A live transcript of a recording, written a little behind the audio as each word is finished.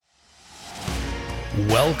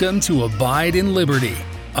Welcome to Abide in Liberty,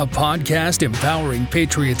 a podcast empowering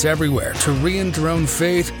patriots everywhere to re-enthrone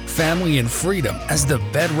faith, family, and freedom as the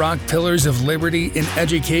bedrock pillars of liberty in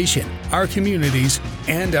education, our communities,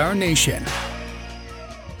 and our nation.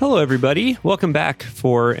 Hello, everybody. Welcome back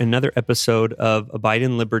for another episode of Abide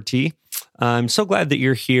in Liberty. I'm so glad that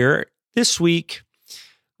you're here. This week,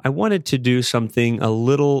 I wanted to do something a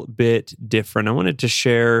little bit different. I wanted to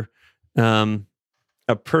share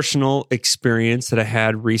a personal experience that I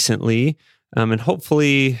had recently. And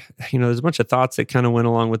hopefully, there's a bunch of thoughts that kind of went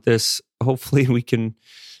along with this. Hopefully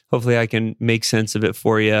I can make sense of it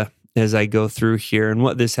for you as I go through here and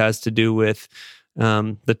what this has to do with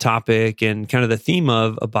the topic and kind of the theme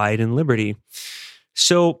of Abide in Liberty.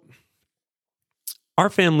 So our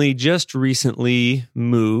family just recently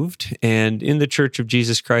moved, and in the Church of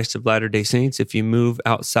Jesus Christ of Latter-day Saints, if you move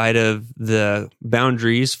outside of the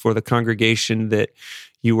boundaries for the congregation that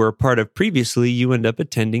you were a part of previously, you end up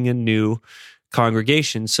attending a new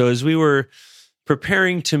congregation. So as we were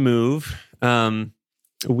preparing to move,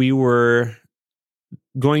 we were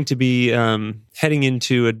going to be heading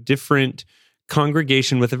into a different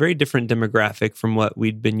congregation with a very different demographic from what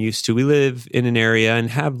we'd been used to. We live in an area and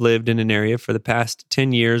have lived in an area for the past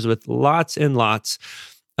 10 years with lots and lots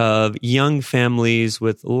of young families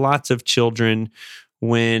with lots of children.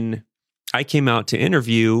 When I came out to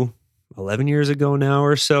interview 11 years ago now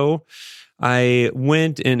or so, I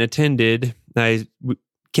went and attended. I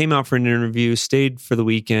came out for an interview, stayed for the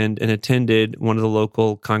weekend, and attended one of the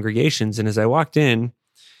local congregations. And as I walked in,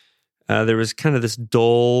 there was kind of this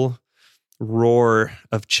dull roar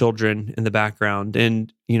of children in the background.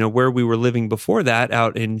 And, where we were living before that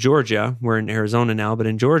out in Georgia, we're in Arizona now, but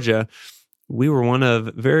in Georgia, we were one of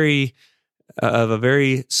a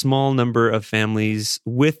very small number of families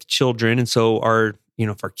with children. And so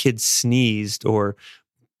if our kids sneezed or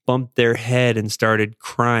bumped their head and started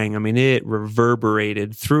crying, it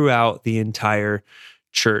reverberated throughout the entire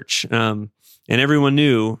church. And everyone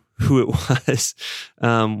knew who it was.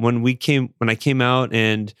 When I came out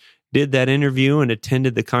and did that interview and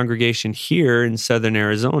attended the congregation here in Southern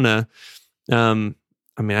Arizona,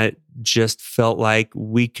 I just felt like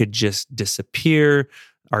we could just disappear.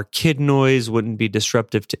 Our kid noise wouldn't be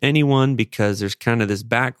disruptive to anyone because there's kind of this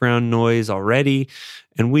background noise already.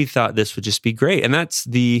 And we thought this would just be great. And that's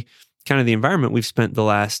the kind of the environment we've spent the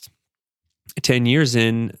last 10 years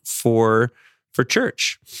in for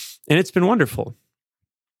church. And it's been wonderful.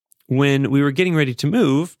 When we were getting ready to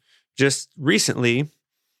move, just recently,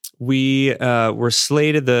 we were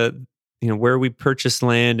slated where we purchased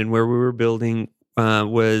land and where we were building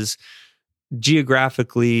was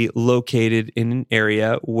geographically located in an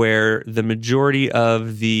area where the majority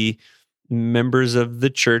of the members of the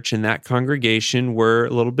church in that congregation were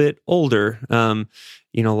a little bit older.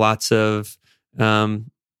 Lots of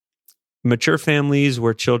mature families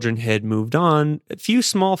where children had moved on, a few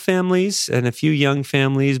small families and a few young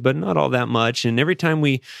families, but not all that much. And every time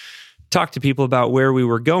we talked to people about where we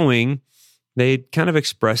were going, they kind of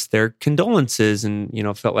expressed their condolences and,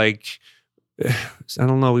 felt like,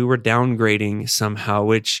 we were downgrading somehow,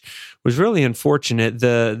 which was really unfortunate.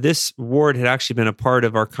 This ward had actually been a part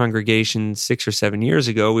of our congregation 6 or 7 years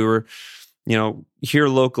ago. We were, here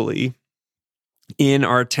locally in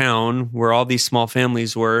our town where all these small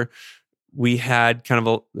families were. We had kind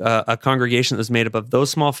of a congregation that was made up of those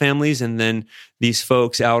small families and then these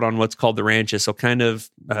folks out on what's called the ranches. So kind of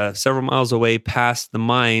several miles away past the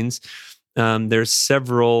mines, there's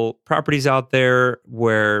several properties out there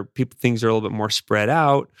where things are a little bit more spread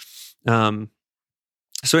out. So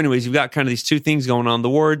anyways, you've got kind of these two things going on. The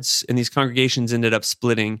wards and these congregations ended up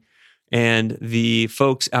splitting, and the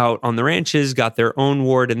folks out on the ranches got their own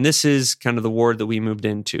ward, and this is kind of the ward that we moved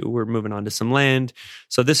into. We're moving on to some land,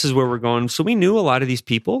 so this is where we're going. So we knew a lot of these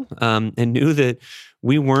people and knew that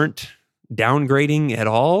we weren't downgrading at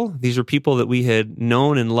all. These were people that we had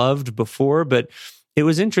known and loved before, but it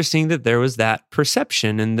was interesting that there was that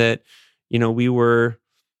perception and that, we were,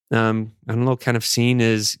 kind of seen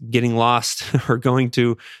as getting lost or going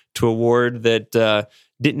to a ward that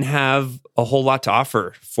didn't have a whole lot to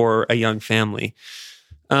offer for a young family.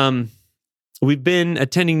 We've been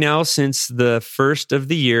attending now since the first of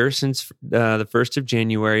the year, since the 1st of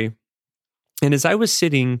January. And as I was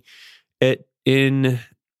sitting in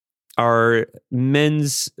our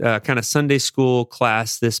men's kind of Sunday school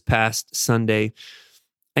class this past Sunday,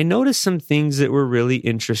 I noticed some things that were really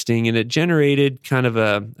interesting, and it generated kind of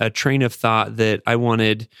a train of thought that I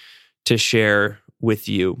wanted to share with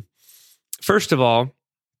you. First of all,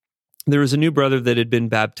 there was a new brother that had been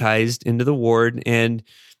baptized into the ward, and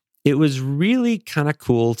it was really kind of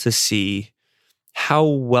cool to see how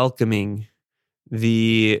welcoming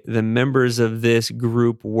the members of this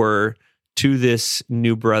group were to this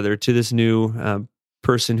new brother, to this new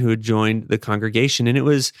person who had joined the congregation. And it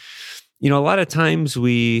was, a lot of times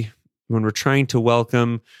when we're trying to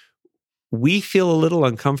welcome, we feel a little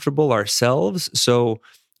uncomfortable ourselves. So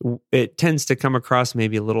it tends to come across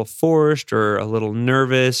maybe a little forced or a little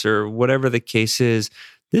nervous or whatever the case is.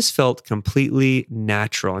 This felt completely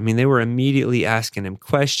natural. I mean, they were immediately asking him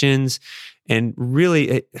questions. And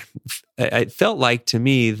really, it felt like to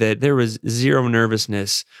me that there was zero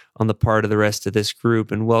nervousness on the part of the rest of this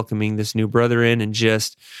group and welcoming this new brother in and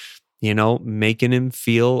just, making him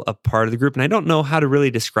feel a part of the group. And I don't know how to really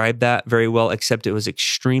describe that very well, except it was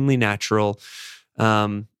extremely natural.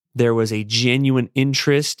 There was a genuine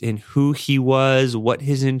interest in who he was, what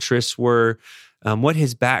his interests were, what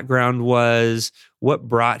his background was, what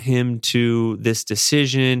brought him to this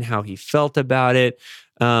decision, how he felt about it.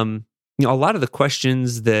 A lot of the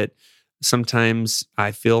questions that sometimes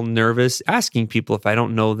I feel nervous asking people if I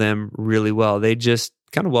don't know them really well, they just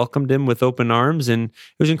kind of welcomed him with open arms, and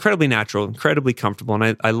it was incredibly natural, incredibly comfortable.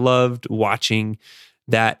 And I loved watching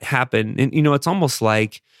that happen. And, it's almost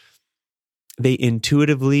like they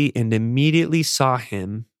intuitively and immediately saw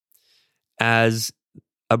him as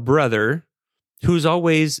a brother who's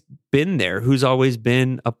always been there, who's always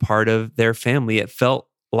been a part of their family. It felt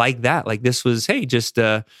like that. Like this was, hey, just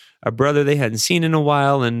a brother they hadn't seen in a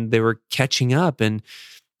while, and they were catching up. And,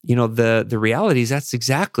 the reality is that's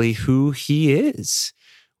exactly who he is.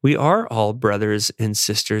 We are all brothers and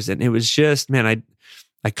sisters. And it was just, man,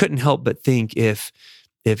 I couldn't help but think if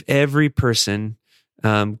every person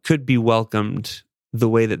could be welcomed the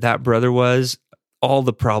way that brother was, all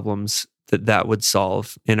the problems that would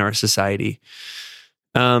solve in our society.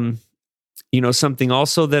 Something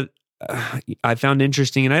also that I found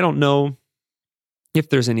interesting, and I don't know if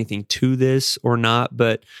there's anything to this or not,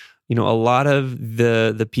 but a lot of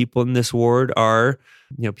the people in this ward are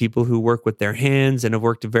people who work with their hands and have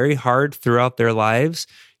worked very hard throughout their lives.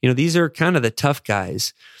 These are kind of the tough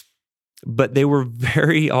guys, but they were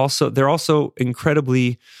they're also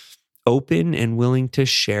incredibly open and willing to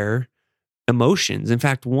share emotions. In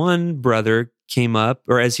fact, one brother came up,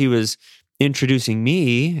 or as he was introducing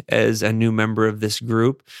me as a new member of this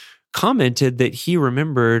group, commented that he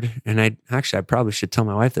remembered, and I probably should tell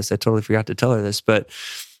my wife this. I totally forgot to tell her this, but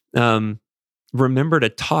remembered a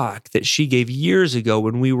talk that she gave years ago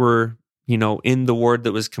when we were, in the ward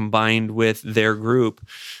that was combined with their group,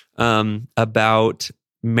 about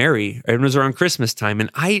Mary. It was around Christmas time. And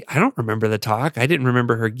I don't remember the talk. I didn't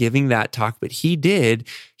remember her giving that talk, but he did.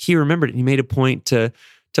 He remembered it. He made a point to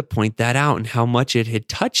point that out and how much it had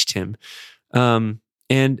touched him. And,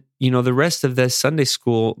 the rest of the Sunday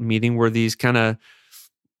school meeting were these kind of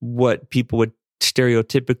what people would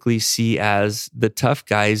stereotypically see as the tough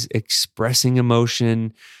guys expressing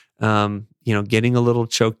emotion, getting a little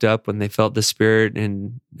choked up when they felt the Spirit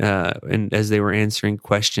and as they were answering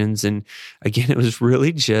questions. And again, it was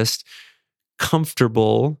really just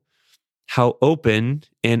comfortable how open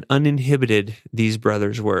and uninhibited these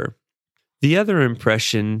brothers were. The other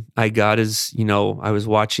impression I got is, I was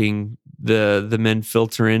watching the men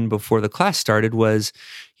filter in before the class started was,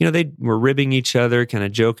 they were ribbing each other, kind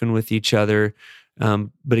of joking with each other.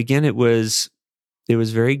 But again, it was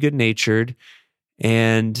very good natured.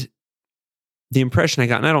 And the impression I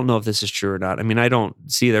got, and I don't know if this is true or not. I mean, I don't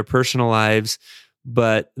see their personal lives,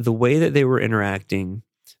 but the way that they were interacting,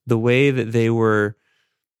 the way that they were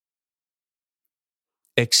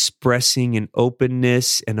expressing an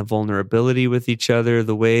openness and a vulnerability with each other,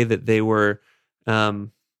 the way that they were,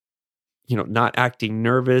 not acting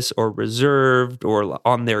nervous or reserved or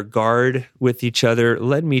on their guard with each other,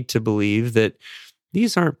 led me to believe that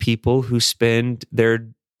these aren't people who spend their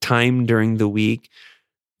time during the week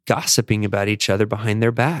gossiping about each other behind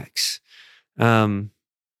their backs. And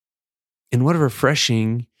what a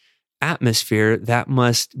refreshing atmosphere that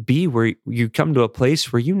must be, where you come to a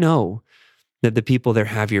place where that the people there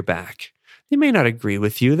have your back. They may not agree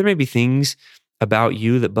with you. There may be things about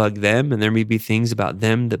you that bug them, and there may be things about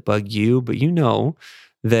them that bug you, but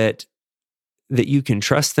that you can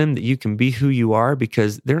trust them, that you can be who you are,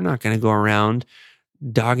 because they're not going to go around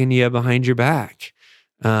dogging you behind your back.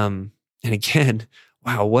 And again,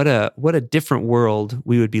 wow, what a different world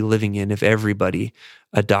we would be living in if everybody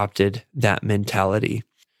adopted that mentality.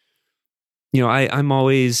 I'm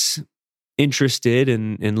always interested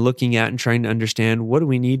in looking at and trying to understand, what do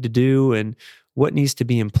we need to do and what needs to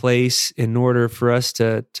be in place in order for us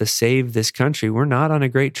to save this country. We're not on a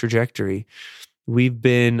great trajectory. We've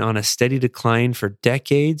been on a steady decline for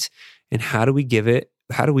decades. And how do we get it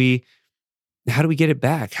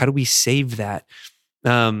back? How do we save that?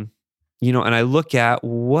 And I look at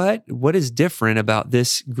what is different about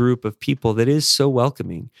this group of people that is so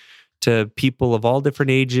welcoming to people of all different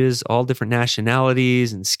ages, all different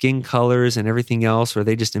nationalities and skin colors and everything else, where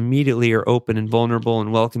they just immediately are open and vulnerable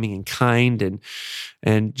and welcoming and kind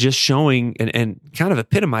and just showing and kind of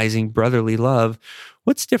epitomizing brotherly love.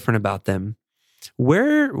 What's different about them?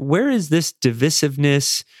 Where is this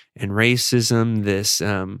divisiveness and racism,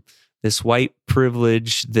 this white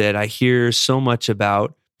privilege that I hear so much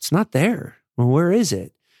about? It's not there. Well, where is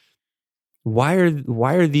it? Why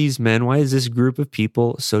are these men, why is this group of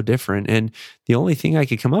people so different? And the only thing I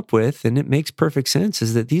could come up with, and it makes perfect sense,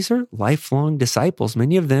 is that these are lifelong disciples.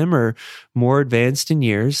 Many of them are more advanced in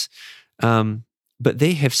years, but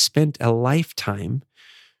they have spent a lifetime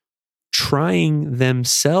trying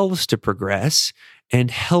themselves to progress and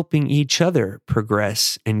helping each other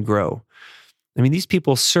progress and grow. I mean, these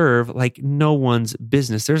people serve like no one's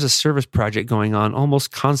business. There's a service project going on almost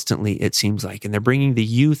constantly, it seems like, and they're bringing the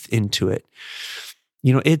youth into it.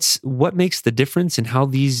 It's what makes the difference in how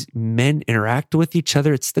these men interact with each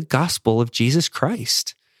other. It's the gospel of Jesus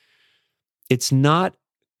Christ. It's not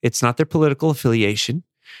their political affiliation.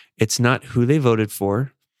 It's not who they voted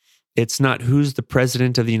for. It's not who's the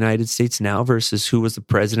president of the United States now versus who was the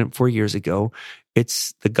president 4 years ago.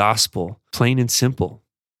 It's the gospel, plain and simple.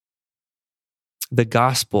 The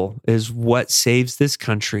gospel is what saves this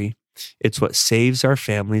country. It's what saves our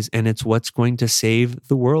families, and it's what's going to save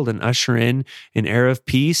the world and usher in an era of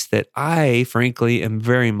peace that I, frankly, am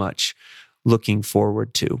very much looking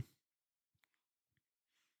forward to.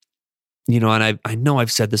 And I know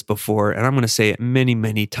I've said this before, and I'm going to say it many,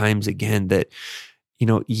 many times again, that,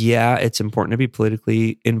 it's important to be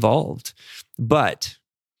politically involved, but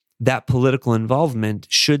that political involvement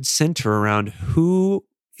should center around who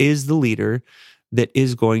is the leader that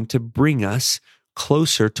is going to bring us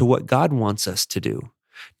closer to what God wants us to do.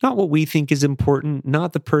 Not what we think is important,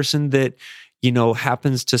 not the person that,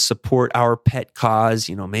 happens to support our pet cause.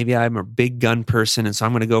 Maybe I'm a big gun person, and so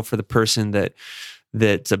I'm going to go for the person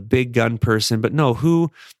that's a big gun person. But no,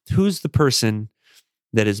 who's the person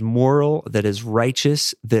that is moral, that is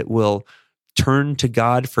righteous, that will turn to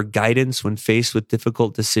God for guidance when faced with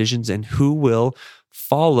difficult decisions, and who will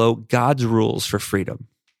follow God's rules for freedom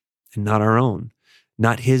and not our own,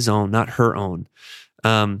 not his own, not her own.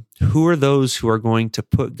 Who are those who are going to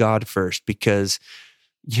put God first? Because,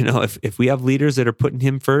 if we have leaders that are putting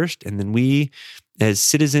him first, and then we as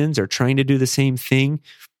citizens are trying to do the same thing,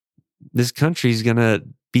 this country is going to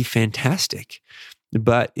be fantastic.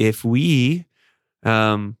 But if we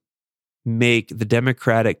make the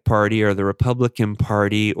Democratic Party or the Republican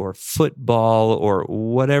Party or football or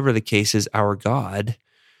whatever the case is our God,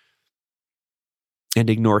 and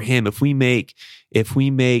ignore him, if we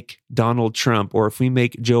make Donald Trump, or if we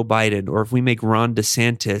make Joe Biden, or if we make Ron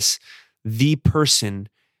DeSantis the person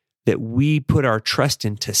that we put our trust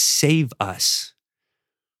in to save us,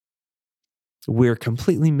 we're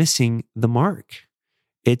completely missing the mark.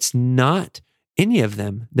 It's not any of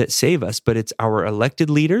them that save us, but it's our elected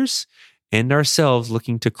leaders and ourselves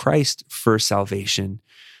looking to Christ for salvation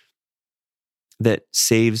that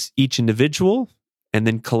saves each individual, and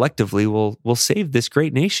then collectively we'll save this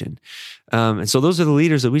great nation. And so those are the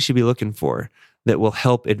leaders that we should be looking for that will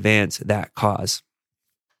help advance that cause.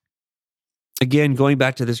 Again, going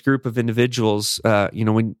back to this group of individuals,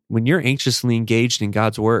 when you're anxiously engaged in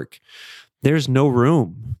God's work, there's no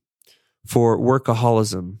room for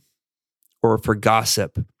workaholism or for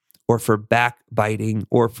gossip or for backbiting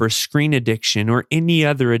or for screen addiction or any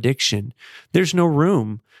other addiction. There's no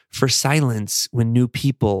room for silence when new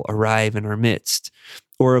people arrive in our midst,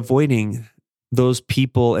 or avoiding those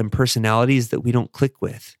people and personalities that we don't click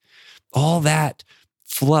with. All that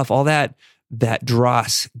fluff, all that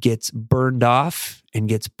dross gets burned off and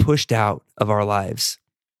gets pushed out of our lives.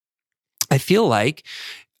 I feel like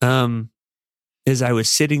as I was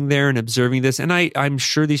sitting there and observing this, and I'm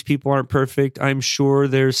sure these people aren't perfect. I'm sure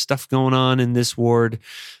there's stuff going on in this ward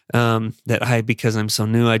that because I'm so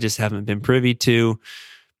new, I just haven't been privy to.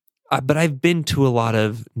 But I've been to a lot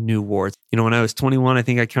of new wards. When I was 21, I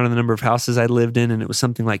think I counted the number of houses I lived in, and it was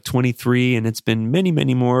something like 23, and it's been many,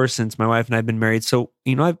 many more since my wife and I have been married. So,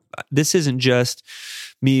 this isn't just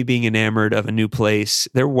me being enamored of a new place.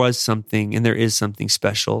 There was something, and there is something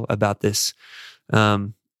special about this,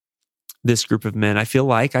 this group of men. I feel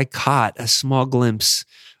like I caught a small glimpse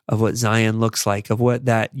of what Zion looks like, of what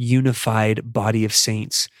that unified body of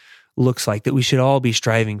saints looks like, that we should all be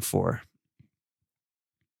striving for.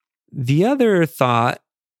 The other thought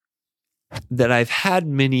that I've had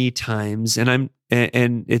many times, and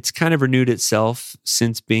it's kind of renewed itself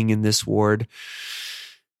since being in this ward,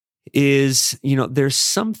 is, there's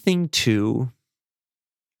something to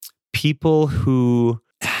people who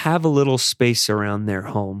have a little space around their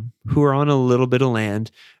home, who are on a little bit of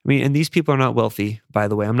land. I mean, and these people are not wealthy, by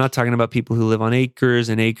the way. I'm not talking about people who live on acres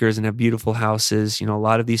and acres and have beautiful houses. A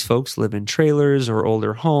lot of these folks live in trailers or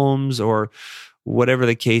older homes or whatever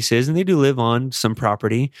the case is, and they do live on some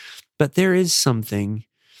property. But there is something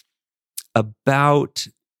about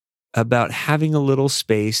having a little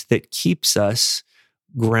space that keeps us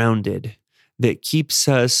grounded, that keeps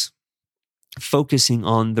us focusing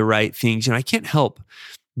on the right things. I can't help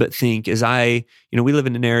but think as we live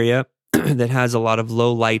in an area that has a lot of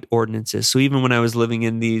low light ordinances. So even when I was living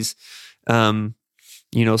in these,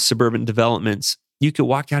 suburban developments, you could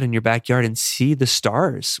walk out in your backyard and see the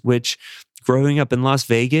stars, which growing up in Las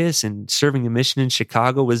Vegas and serving a mission in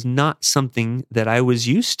Chicago was not something that I was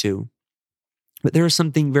used to. But there was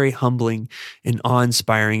something very humbling and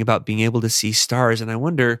awe-inspiring about being able to see stars. And I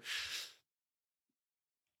wonder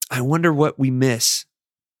what we miss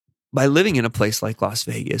by living in a place like Las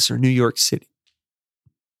Vegas or New York City,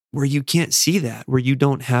 where you can't see that, where you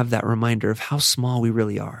don't have that reminder of how small we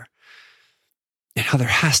really are and how there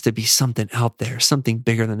has to be something out there, something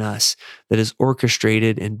bigger than us that is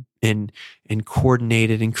orchestrated and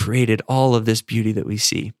coordinated and created all of this beauty that we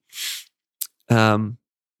see.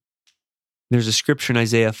 There's a scripture in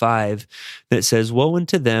Isaiah 5 that says, "Woe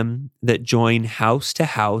unto them that join house to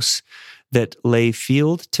house, that lay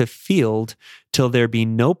field to field, till there be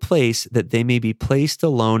no place that they may be placed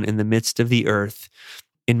alone in the midst of the earth.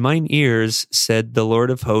 In mine ears, said the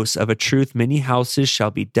Lord of hosts, of a truth many houses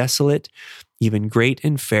shall be desolate, even great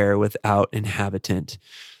and fair, without inhabitant."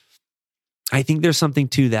 I think there's something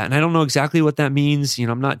to that. And I don't know exactly what that means.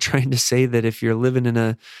 I'm not trying to say that if you're living in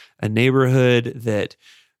a neighborhood that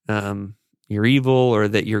you're evil or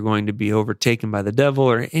that you're going to be overtaken by the devil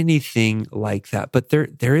or anything like that. But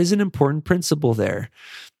there is an important principle there,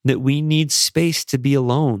 that we need space to be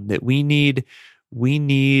alone, that we need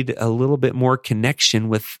a little bit more connection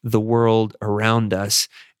with the world around us.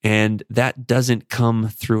 And that doesn't come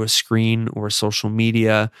through a screen or social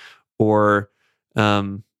media or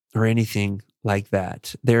anything like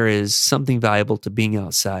that. There is something valuable to being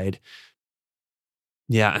outside.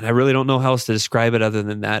 Yeah, and I really don't know how else to describe it other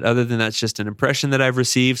than that. Other than that's just an impression that I've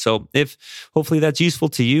received. So hopefully that's useful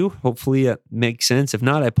to you. Hopefully it makes sense. If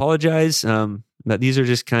not, I apologize. But these are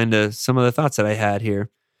just kind of some of the thoughts that I had here.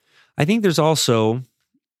 I think there's also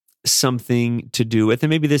something to do with, and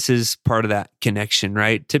maybe this is part of that connection,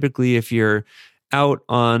 right? Typically, if you're out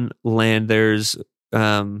on land, there's,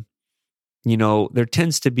 there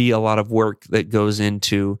tends to be a lot of work that goes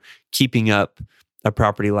into keeping up a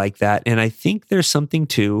property like that. And I think there's something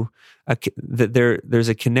to that there's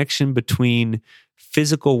a connection between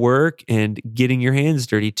physical work and getting your hands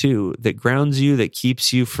dirty too, that grounds you, that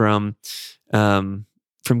keeps you from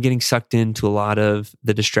getting sucked into a lot of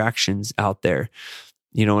the distractions out there.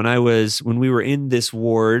 When we were in this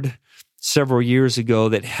ward several years ago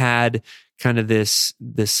that had kind of this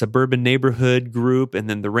suburban neighborhood group and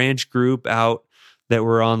then the ranch group out that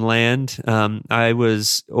were on land, I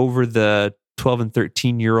was over the 12 and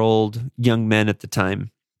 13-year-old young men at the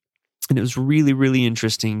time. And it was really, really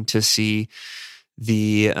interesting to see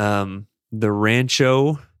the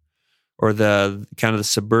rancho, or the kind of the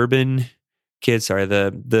suburban kids,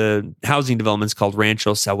 the housing development's called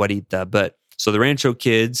Rancho Sahuarita. But so the rancho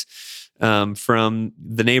kids from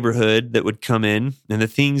the neighborhood that would come in, and the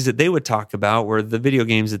things that they would talk about were the video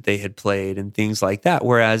games that they had played and things like that.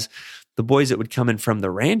 Whereas the boys that would come in from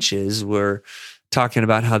the ranches were talking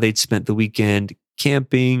about how they'd spent the weekend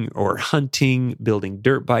camping or hunting, building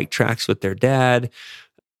dirt bike tracks with their dad,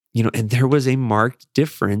 and there was a marked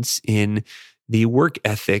difference in the work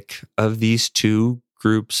ethic of these two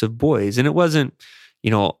groups of boys. And it wasn't,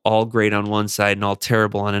 all great on one side and all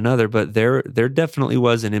terrible on another, but there definitely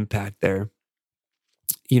was an impact there.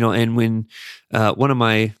 And when one of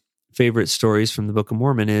my favorite stories from the Book of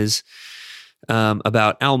Mormon is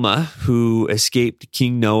about Alma, who escaped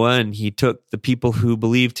King Noah, and he took the people who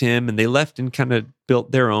believed him and they left and kind of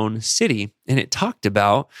built their own city. And it talked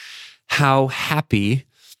about how happy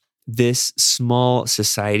this small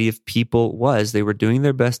society of people was. They were doing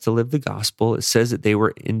their best to live the gospel. It says that they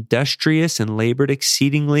were industrious and labored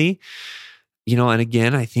exceedingly. And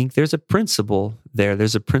again, I think there's a principle there.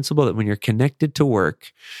 There's a principle that when you're connected to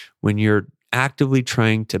work, when you're actively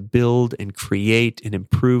trying to build and create and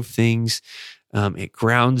improve things, it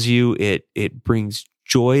grounds you. It brings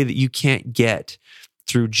joy that you can't get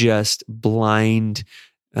through just blind,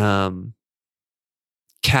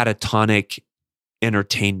 catatonic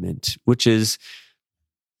entertainment, which is,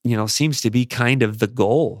 seems to be kind of the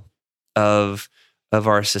goal of of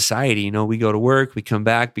our society. We go to work, we come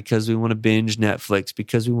back because we want to binge Netflix,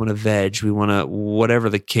 because we want to veg, we want to, whatever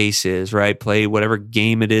the case is, right? Play whatever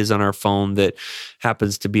game it is on our phone that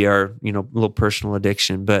happens to be our, little personal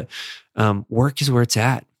addiction. But work is where it's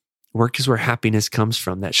at. Work is where happiness comes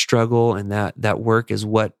from. That struggle and that work is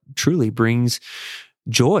what truly brings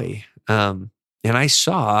joy. And I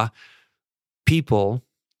saw people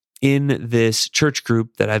in this church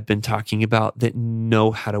group that I've been talking about that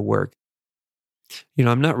know how to work.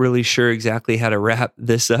 I'm not really sure exactly how to wrap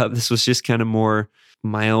this up. This was just kind of more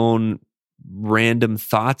my own random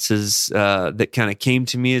thoughts that kind of came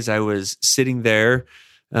to me as I was sitting there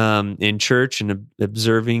in church and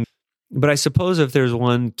observing. But I suppose if there's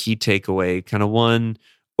one key takeaway, kind of one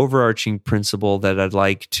overarching principle that I'd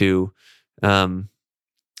like to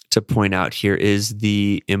point out here is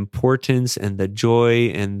the importance and the joy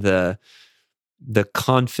and the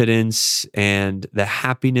confidence and the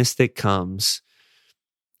happiness that comes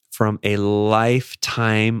from a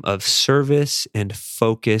lifetime of service and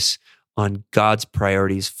focus on God's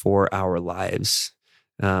priorities for our lives.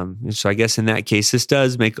 So I guess in that case, this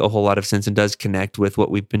does make a whole lot of sense and does connect with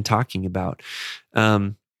what we've been talking about.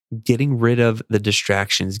 Getting rid of the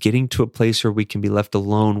distractions, getting to a place where we can be left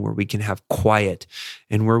alone, where we can have quiet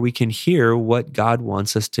and where we can hear what God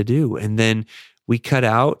wants us to do. And then we cut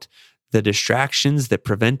out the distractions that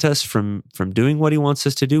prevent us from doing what he wants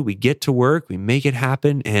us to do. We get to work, we make it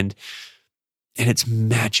happen, and it's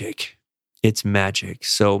magic. It's magic.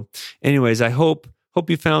 So anyways, I hope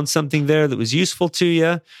you found something there that was useful to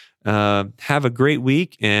you. Have a great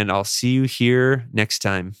week, and I'll see you here next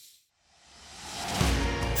time.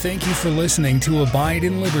 Thank you for listening to Abide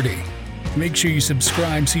in Liberty. Make sure you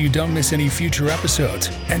subscribe so you don't miss any future episodes,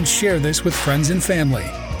 and share this with friends and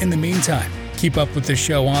family. In the meantime, keep up with the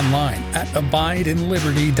show online at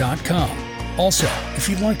abideinliberty.com. Also, if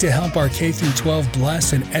you'd like to help our K-12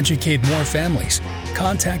 bless and educate more families,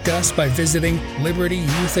 contact us by visiting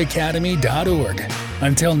libertyyouthacademy.org.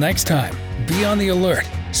 Until next time, be on the alert,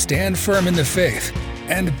 stand firm in the faith,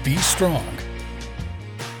 and be strong.